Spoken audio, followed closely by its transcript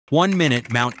One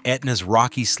minute, Mount Etna's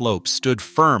rocky slopes stood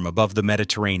firm above the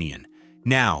Mediterranean.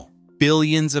 Now,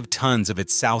 billions of tons of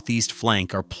its southeast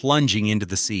flank are plunging into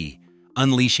the sea,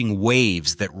 unleashing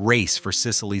waves that race for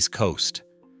Sicily's coast.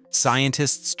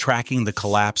 Scientists tracking the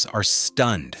collapse are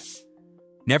stunned.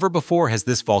 Never before has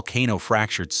this volcano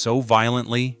fractured so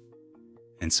violently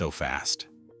and so fast.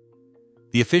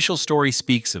 The official story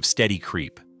speaks of steady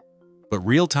creep, but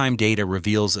real-time data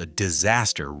reveals a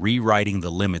disaster rewriting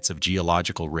the limits of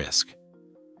geological risk.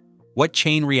 What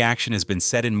chain reaction has been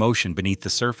set in motion beneath the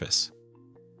surface?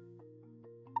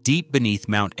 Deep beneath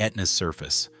Mount Etna's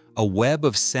surface, a web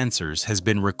of sensors has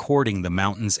been recording the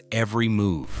mountain's every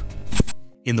move.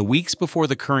 In the weeks before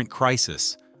the current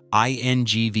crisis,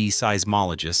 INGV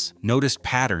seismologists noticed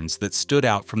patterns that stood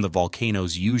out from the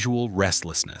volcano's usual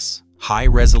restlessness.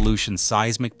 High-resolution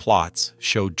seismic plots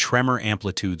showed tremor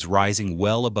amplitudes rising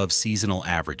well above seasonal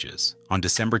averages. On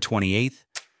December 28th,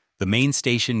 the main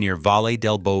station near Valle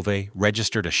del Bove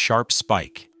registered a sharp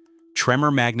spike.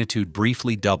 Tremor magnitude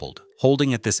briefly doubled,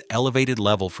 holding at this elevated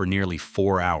level for nearly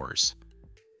 4 hours.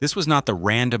 This was not the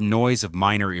random noise of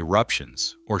minor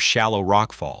eruptions or shallow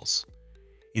rockfalls.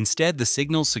 Instead, the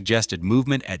signals suggested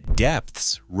movement at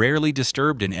depths rarely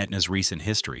disturbed in Etna's recent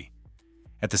history.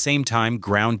 At the same time,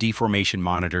 ground deformation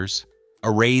monitors,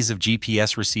 arrays of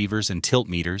GPS receivers and tilt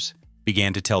meters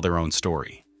began to tell their own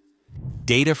story.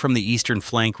 Data from the eastern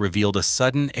flank revealed a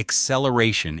sudden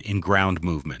acceleration in ground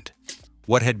movement.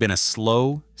 What had been a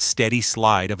slow, steady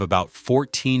slide of about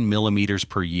 14 millimeters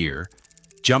per year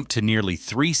jumped to nearly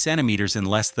 3 centimeters in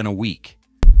less than a week.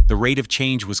 The rate of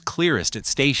change was clearest at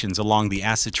stations along the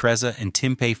Acitrezza and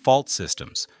Timpe fault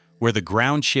systems, where the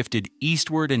ground shifted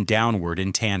eastward and downward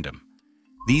in tandem.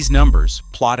 These numbers,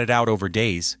 plotted out over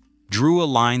days, drew a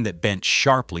line that bent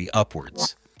sharply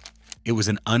upwards. It was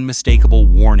an unmistakable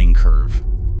warning curve.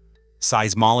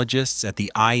 Seismologists at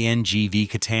the INGV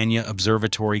Catania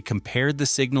Observatory compared the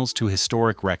signals to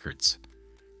historic records.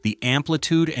 The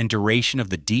amplitude and duration of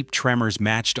the deep tremors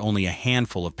matched only a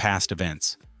handful of past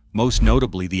events, most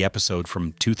notably the episode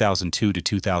from 2002 to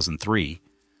 2003,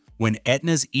 when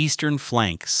Etna's eastern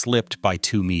flank slipped by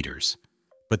 2 meters.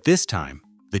 But this time,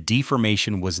 the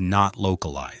deformation was not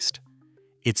localized.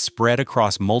 It spread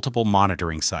across multiple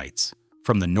monitoring sites,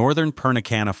 from the northern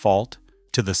Pernicana fault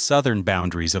to the southern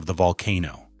boundaries of the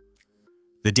volcano.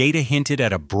 The data hinted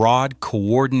at a broad,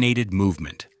 coordinated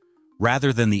movement,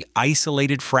 rather than the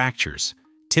isolated fractures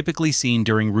typically seen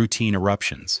during routine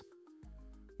eruptions.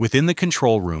 Within the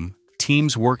control room,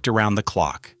 teams worked around the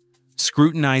clock,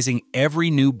 scrutinizing every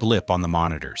new blip on the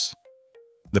monitors.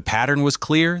 The pattern was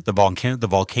clear. The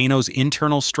volcano's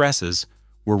internal stresses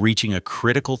were reaching a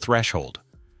critical threshold.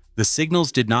 The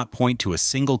signals did not point to a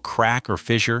single crack or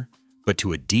fissure, but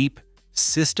to a deep,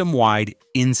 system-wide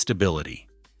instability.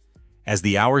 As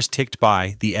the hours ticked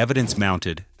by, the evidence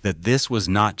mounted that this was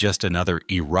not just another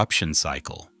eruption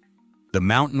cycle. The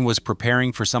mountain was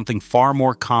preparing for something far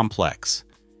more complex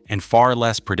and far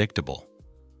less predictable.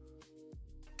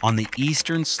 On the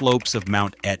eastern slopes of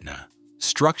Mount Etna,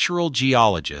 structural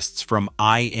geologists from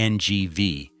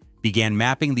INGV began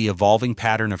mapping the evolving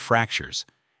pattern of fractures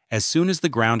as soon as the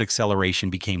ground acceleration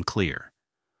became clear.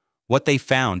 What they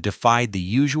found defied the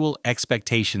usual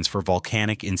expectations for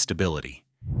volcanic instability.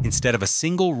 Instead of a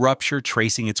single rupture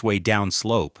tracing its way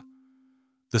downslope,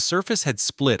 the surface had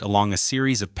split along a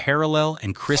series of parallel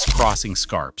and crisscrossing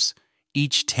scarps,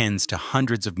 each tens to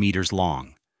hundreds of meters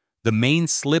long. The main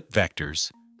slip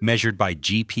vectors, measured by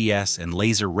GPS and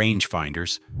laser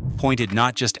rangefinders, pointed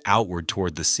not just outward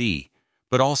toward the sea,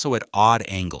 but also at odd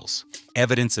angles,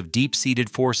 evidence of deep-seated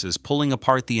forces pulling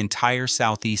apart the entire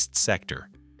southeast sector.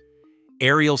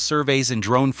 Aerial surveys and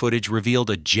drone footage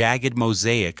revealed a jagged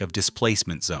mosaic of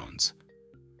displacement zones.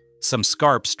 Some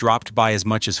scarps dropped by as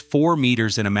much as 4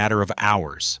 meters in a matter of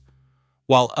hours,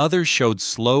 while others showed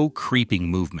slow, creeping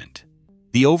movement.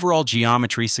 The overall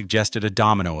geometry suggested a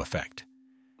domino effect.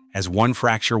 As one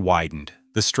fracture widened,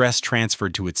 the stress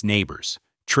transferred to its neighbors,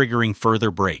 triggering further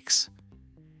breaks.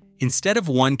 Instead of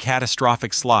one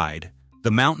catastrophic slide,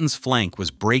 the mountain's flank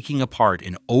was breaking apart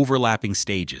in overlapping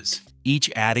stages, each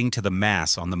adding to the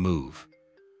mass on the move.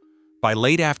 By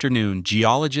late afternoon,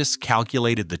 geologists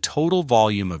calculated the total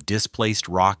volume of displaced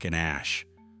rock and ash.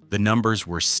 The numbers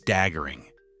were staggering.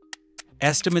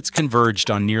 Estimates converged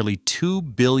on nearly 2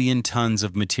 billion tons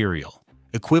of material,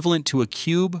 equivalent to a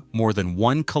cube more than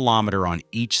 1 kilometer on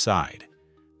each side.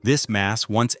 This mass,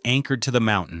 once anchored to the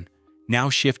mountain, now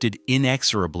shifted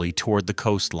inexorably toward the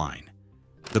coastline.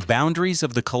 The boundaries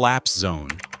of the collapse zone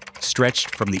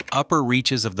stretched from the upper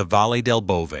reaches of the Valle del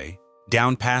Bove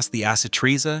down past the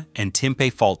Acitrezza and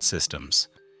Timpe fault systems.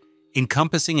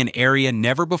 encompassing an area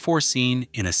never before seen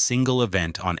in a single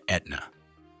event on Etna.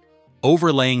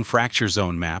 Overlaying fracture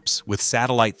zone maps with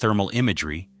satellite thermal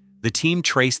imagery, the team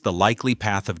traced the likely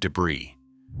path of debris.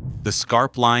 The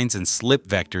scarp lines and slip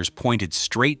vectors pointed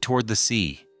straight toward the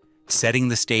sea, setting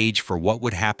the stage for what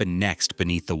would happen next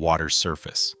beneath the water's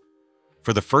surface.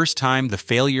 For the first time, the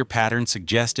failure pattern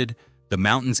suggested the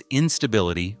mountain's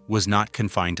instability was not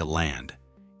confined to land.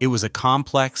 It was a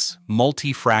complex,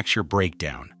 multi-fracture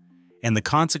breakdown, and the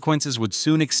consequences would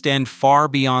soon extend far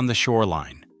beyond the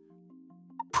shoreline.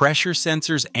 Pressure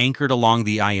sensors anchored along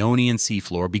the Ionian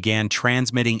seafloor began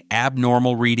transmitting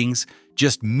abnormal readings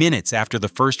just minutes after the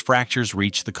first fractures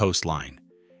reached the coastline.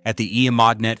 At the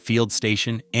Imagery field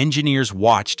station, engineers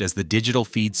watched as the digital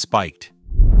feed spiked.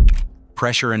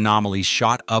 Pressure anomalies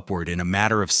shot upward in a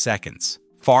matter of seconds,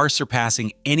 far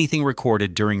surpassing anything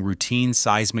recorded during routine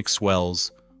seismic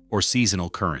swells or seasonal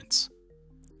currents.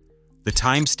 The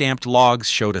time-stamped logs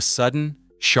showed a sudden,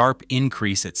 sharp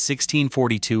increase at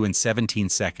 16:42 and 17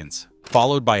 seconds,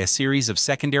 followed by a series of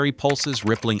secondary pulses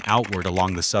rippling outward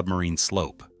along the submarine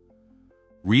slope.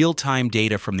 Real-time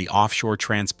data from the offshore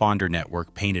transponder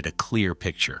network painted a clear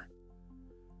picture.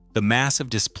 The mass of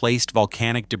displaced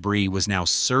volcanic debris was now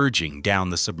surging down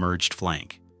the submerged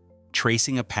flank,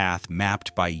 tracing a path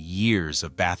mapped by years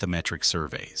of bathymetric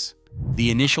surveys.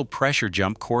 The initial pressure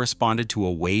jump corresponded to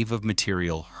a wave of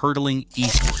material hurtling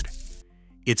eastward,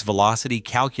 its velocity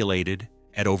calculated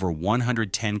at over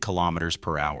 110 kilometers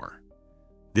per hour.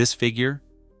 This figure,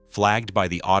 flagged by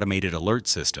the automated alert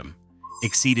system,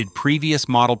 exceeded previous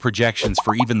model projections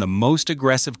for even the most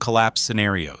aggressive collapse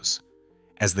scenarios.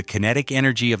 As the kinetic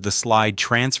energy of the slide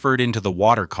transferred into the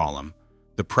water column,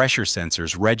 the pressure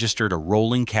sensors registered a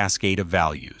rolling cascade of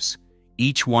values,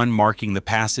 each one marking the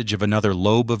passage of another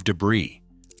lobe of debris.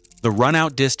 The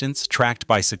run-out distance, tracked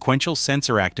by sequential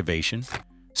sensor activation,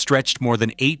 stretched more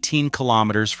than 18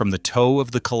 kilometers from the toe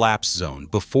of the collapse zone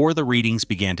before the readings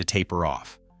began to taper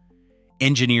off.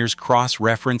 Engineers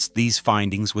cross-referenced these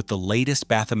findings with the latest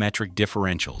bathymetric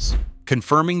differentials,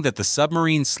 confirming that the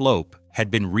submarine slope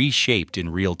had been reshaped in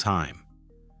real time.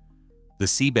 The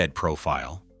seabed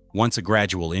profile, once a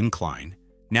gradual incline,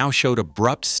 now showed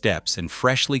abrupt steps and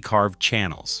freshly carved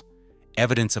channels,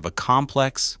 evidence of a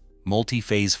complex,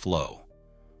 multi-phase flow.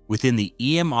 Within the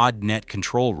Imagery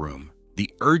control room,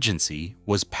 the urgency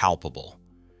was palpable.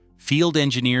 Field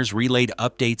engineers relayed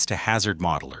updates to hazard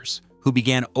modelers, who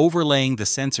began overlaying the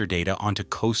sensor data onto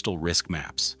coastal risk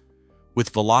maps.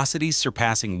 With velocities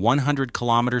surpassing 100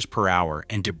 kilometers per hour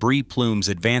and debris plumes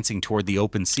advancing toward the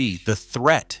open sea, the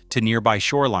threat to nearby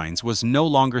shorelines was no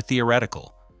longer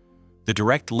theoretical. The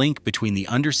direct link between the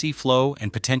undersea flow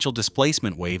and potential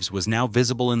displacement waves was now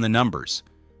visible in the numbers,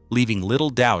 leaving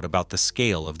little doubt about the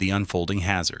scale of the unfolding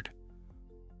hazard.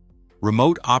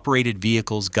 Remote-operated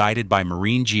vehicles guided by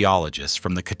marine geologists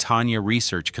from the Catania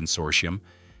Research Consortium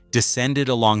descended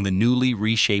along the newly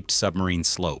reshaped submarine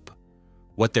slope.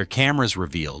 What their cameras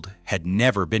revealed had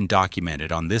never been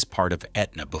documented on this part of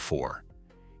Etna before.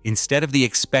 Instead of the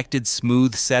expected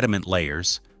smooth sediment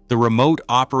layers, the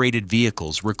remote-operated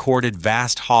vehicles recorded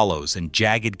vast hollows and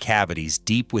jagged cavities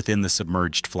deep within the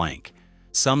submerged flank,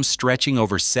 some stretching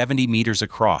over 70 meters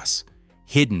across,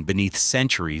 hidden beneath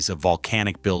centuries of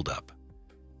volcanic buildup.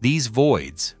 These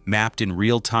voids, mapped in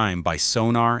real time by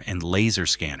sonar and laser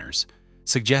scanners,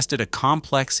 suggested a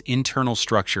complex internal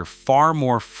structure far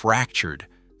more fractured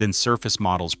than surface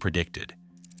models predicted.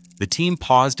 The team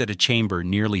paused at a chamber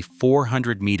nearly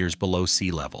 400 meters below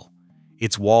sea level,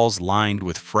 its walls lined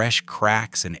with fresh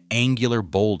cracks and angular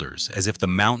boulders as if the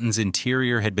mountain's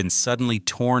interior had been suddenly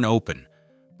torn open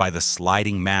by the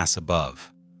sliding mass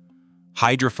above.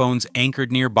 Hydrophones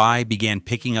anchored nearby began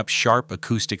picking up sharp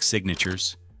acoustic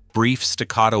signatures, brief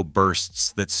staccato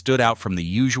bursts that stood out from the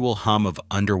usual hum of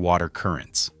underwater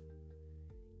currents.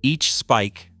 Each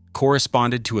spike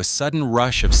corresponded to a sudden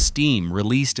rush of steam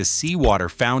released as seawater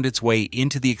found its way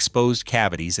into the exposed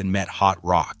cavities and met hot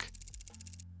rock.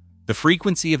 The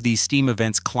frequency of these steam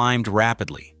events climbed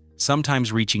rapidly,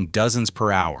 sometimes reaching dozens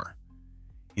per hour.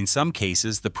 In some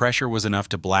cases, the pressure was enough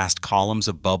to blast columns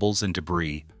of bubbles and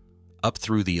debris up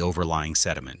through the overlying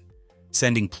sediment,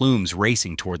 sending plumes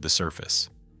racing toward the surface.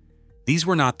 These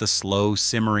were not the slow,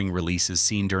 simmering releases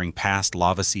seen during past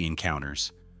lava sea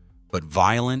encounters, but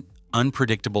violent,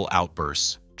 unpredictable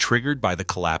outbursts triggered by the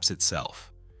collapse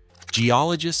itself.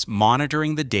 Geologists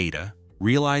monitoring the data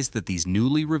realized that these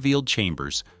newly revealed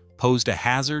chambers posed a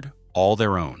hazard all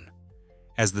their own.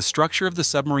 As the structure of the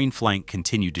submarine flank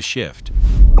continued to shift,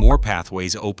 more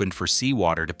pathways opened for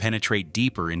seawater to penetrate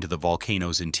deeper into the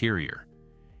volcano's interior.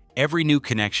 Every new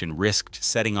connection risked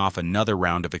setting off another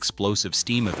round of explosive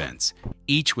steam events,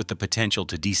 each with the potential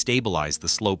to destabilize the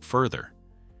slope further.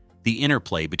 The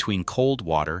interplay between cold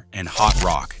water and hot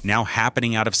rock, now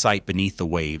happening out of sight beneath the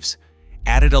waves,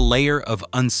 added a layer of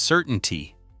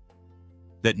uncertainty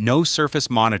that no surface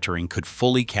monitoring could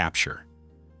fully capture.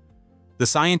 The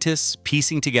scientists,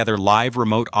 piecing together live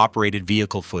remote-operated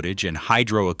vehicle footage and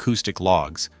hydroacoustic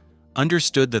logs,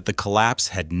 understood that the collapse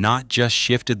had not just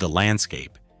shifted the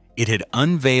landscape, it had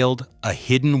unveiled a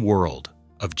hidden world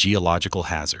of geological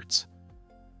hazards.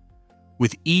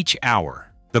 With each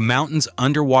hour, the mountain's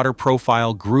underwater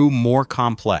profile grew more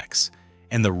complex,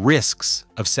 and the risks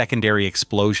of secondary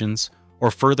explosions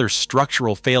or further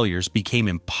structural failures became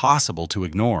impossible to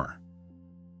ignore.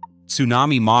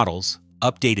 Tsunami models,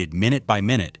 updated minute by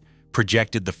minute,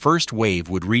 projected the first wave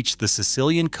would reach the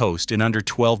Sicilian coast in under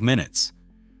 12 minutes.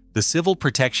 The Civil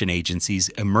Protection Agency's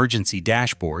emergency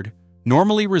dashboard,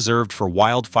 normally reserved for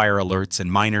wildfire alerts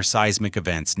and minor seismic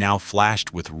events, now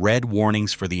flashed with red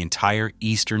warnings for the entire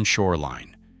eastern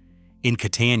shoreline. In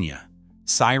Catania,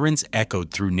 sirens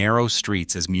echoed through narrow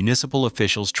streets as municipal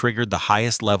officials triggered the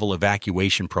highest-level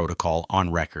evacuation protocol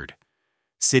on record.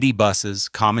 City buses,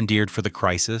 commandeered for the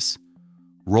crisis,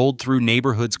 rolled through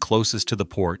neighborhoods closest to the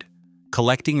port,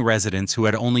 collecting residents who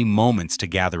had only moments to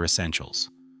gather essentials.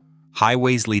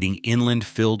 Highways leading inland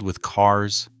filled with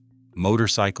cars,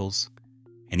 motorcycles,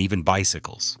 and even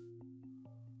bicycles,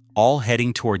 all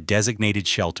heading toward designated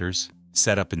shelters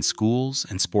set up in schools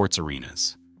and sports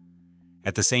arenas.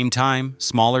 At the same time,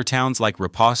 smaller towns like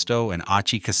Riposto and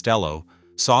Aci Castello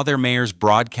saw their mayors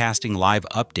broadcasting live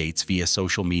updates via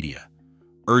social media,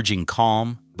 urging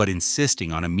calm but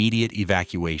insisting on immediate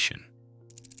evacuation.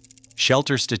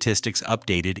 Shelter statistics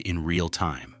updated in real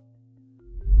time.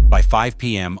 By 5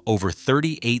 p.m., over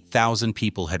 38,000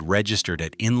 people had registered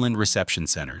at inland reception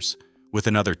centers, with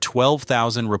another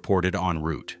 12,000 reported en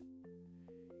route.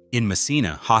 In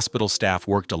Messina, hospital staff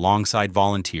worked alongside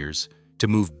volunteers to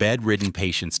move bed-ridden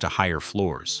patients to higher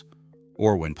floors,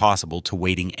 or when possible, to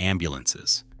waiting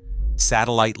ambulances.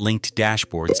 Satellite-linked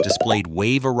dashboards displayed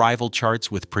wave arrival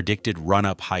charts with predicted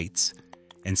run-up heights,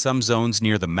 and some zones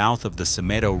near the mouth of the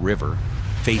Semedo River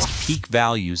faced peak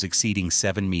values exceeding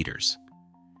 7 meters.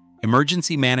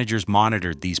 Emergency managers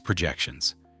monitored these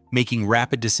projections, making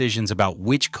rapid decisions about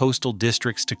which coastal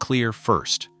districts to clear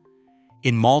first.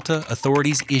 In Malta,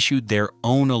 authorities issued their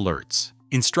own alerts,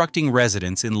 instructing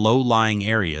residents in low-lying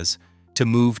areas to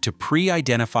move to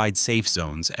pre-identified safe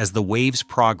zones as the wave's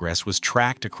progress was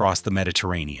tracked across the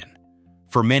Mediterranean.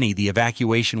 For many, the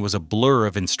evacuation was a blur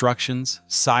of instructions,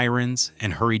 sirens,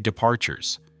 and hurried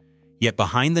departures. Yet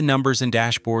behind the numbers and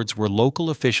dashboards were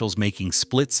local officials making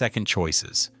split-second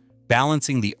choices,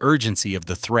 balancing the urgency of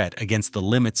the threat against the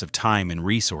limits of time and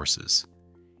resources.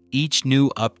 Each new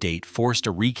update forced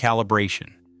a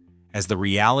recalibration, as the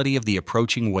reality of the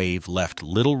approaching wave left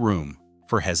little room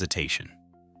for hesitation.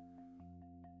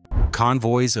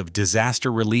 Convoys of disaster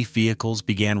relief vehicles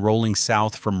began rolling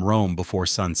south from Rome before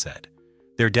sunset,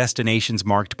 their destinations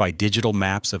marked by digital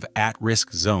maps of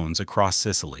at-risk zones across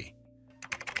Sicily.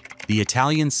 The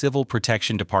Italian Civil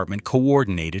Protection Department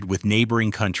coordinated with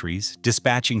neighboring countries,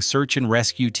 dispatching search and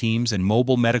rescue teams and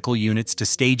mobile medical units to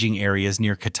staging areas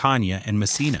near Catania and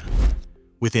Messina.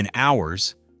 Within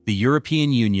hours, the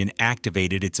European Union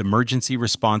activated its Emergency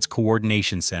Response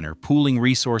Coordination Center, pooling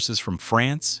resources from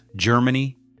France,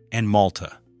 Germany, and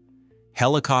Malta.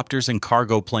 Helicopters and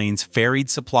cargo planes ferried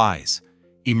supplies,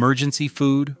 emergency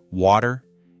food, water,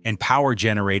 and power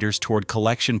generators toward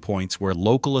collection points where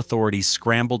local authorities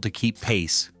scrambled to keep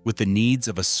pace with the needs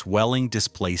of a swelling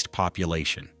displaced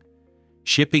population.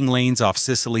 Shipping lanes off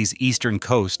Sicily's eastern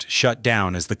coast shut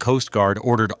down as the Coast Guard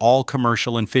ordered all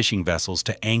commercial and fishing vessels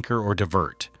to anchor or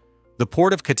divert. The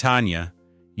port of Catania,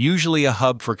 usually a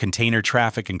hub for container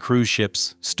traffic and cruise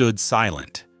ships, stood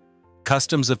silent.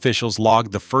 Customs officials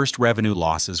logged the first revenue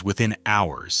losses within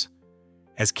hours,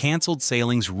 as canceled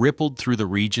sailings rippled through the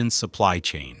region's supply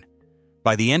chain.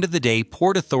 By the end of the day,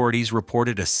 port authorities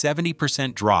reported a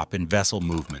 70% drop in vessel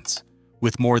movements,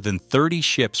 with more than 30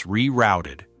 ships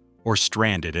rerouted or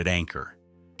stranded at anchor.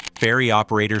 Ferry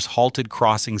operators halted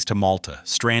crossings to Malta,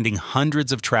 stranding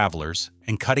hundreds of travelers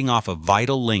and cutting off a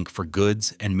vital link for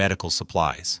goods and medical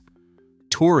supplies.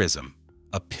 Tourism,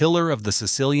 a pillar of the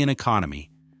Sicilian economy,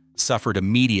 suffered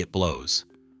immediate blows.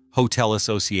 Hotel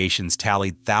associations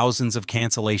tallied thousands of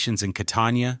cancellations in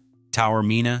Catania,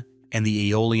 Taormina, and the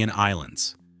Aeolian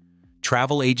Islands.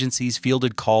 Travel agencies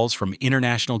fielded calls from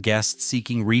international guests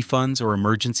seeking refunds or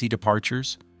emergency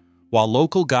departures, while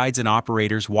local guides and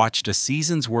operators watched a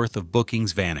season's worth of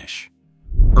bookings vanish.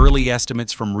 Early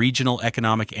estimates from regional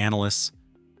economic analysts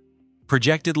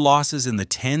projected losses in the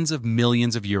tens of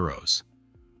millions of euros,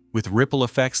 with ripple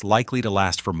effects likely to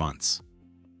last for months.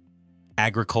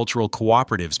 Agricultural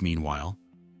cooperatives, meanwhile,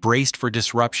 braced for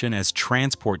disruption as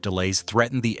transport delays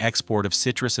threatened the export of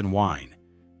citrus and wine,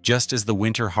 just as the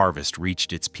winter harvest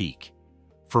reached its peak.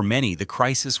 For many, the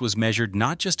crisis was measured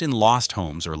not just in lost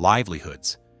homes or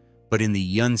livelihoods, but in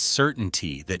the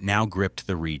uncertainty that now gripped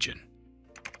the region.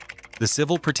 The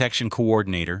Civil Protection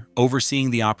Coordinator,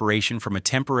 overseeing the operation from a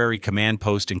temporary command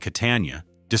post in Catania,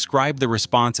 described the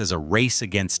response as a race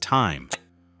against time,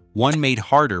 one made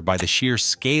harder by the sheer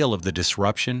scale of the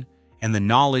disruption and the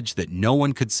knowledge that no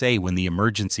one could say when the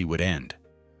emergency would end.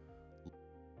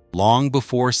 Long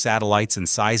before satellites and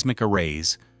seismic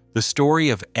arrays, the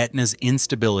story of Etna's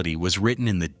instability was written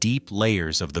in the deep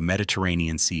layers of the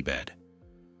Mediterranean seabed.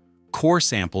 Core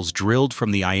samples drilled from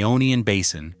the Ionian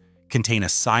Basin contain a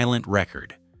silent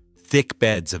record, thick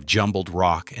beds of jumbled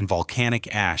rock and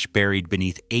volcanic ash buried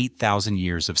beneath 8,000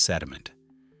 years of sediment.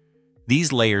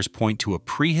 These layers point to a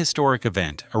prehistoric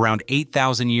event around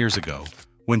 8,000 years ago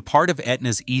when part of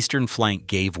Etna's eastern flank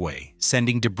gave way,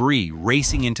 sending debris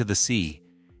racing into the sea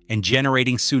and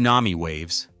generating tsunami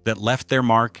waves that left their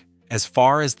mark as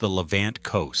far as the Levant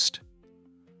coast.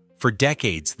 For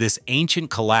decades, this ancient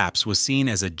collapse was seen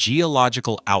as a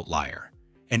geological outlier,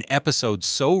 an episode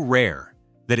so rare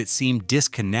that it seemed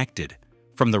disconnected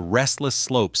from the restless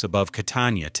slopes above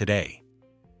Catania today.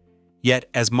 Yet,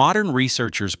 as modern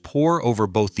researchers pore over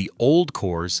both the old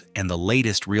cores and the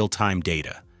latest real-time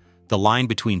data, the line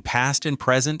between past and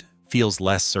present feels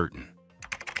less certain.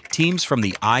 Teams from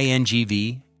the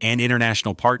INGV and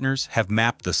international partners have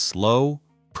mapped the slow,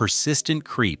 persistent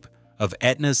creep of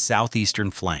Etna's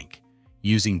southeastern flank,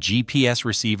 using GPS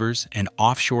receivers and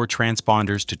offshore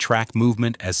transponders to track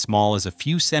movement as small as a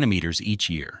few centimeters each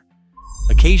year.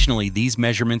 Occasionally, these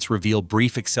measurements reveal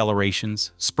brief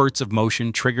accelerations, spurts of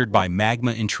motion triggered by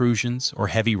magma intrusions or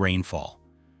heavy rainfall,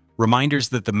 reminders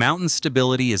that the mountain's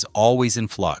stability is always in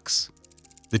flux.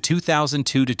 The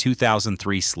 2002 to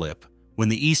 2003 slip, when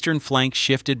the eastern flank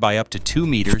shifted by up to 2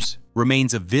 meters,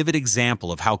 remains a vivid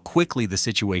example of how quickly the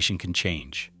situation can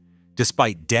change.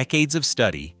 Despite decades of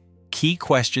study, key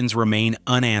questions remain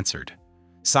unanswered.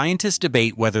 Scientists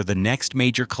debate whether the next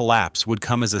major collapse would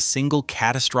come as a single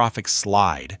catastrophic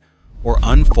slide or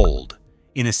unfold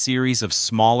in a series of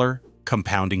smaller,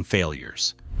 compounding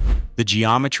failures. The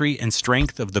geometry and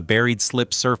strength of the buried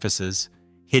slip surfaces,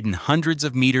 hidden hundreds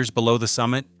of meters below the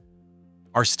summit,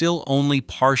 are still only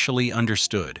partially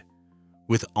understood,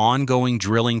 with ongoing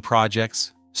drilling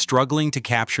projects struggling to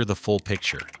capture the full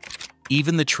picture.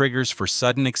 Even the triggers for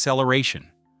sudden acceleration,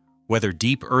 whether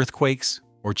deep earthquakes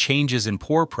or changes in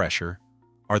pore pressure,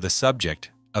 are the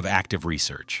subject of active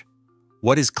research.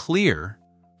 What is clear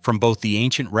from both the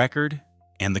ancient record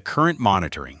and the current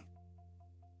monitoring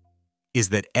is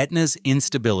that Etna's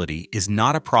instability is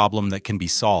not a problem that can be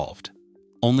solved,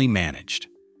 only managed.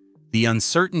 The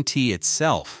uncertainty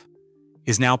itself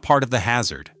is now part of the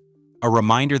hazard, a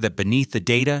reminder that beneath the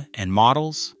data and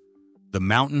models, the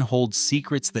mountain holds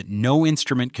secrets that no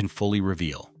instrument can fully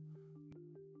reveal.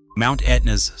 Mount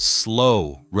Etna's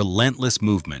slow, relentless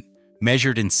movement,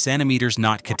 measured in centimeters,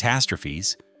 not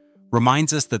catastrophes,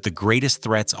 reminds us that the greatest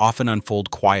threats often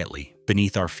unfold quietly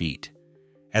beneath our feet.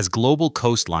 As global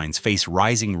coastlines face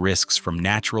rising risks from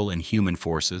natural and human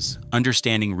forces,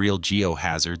 understanding real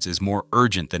geohazards is more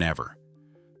urgent than ever.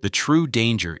 The true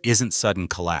danger isn't sudden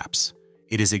collapse.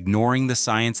 It is ignoring the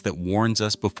science that warns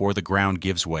us before the ground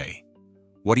gives way.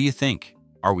 What do you think?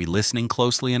 Are we listening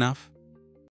closely enough?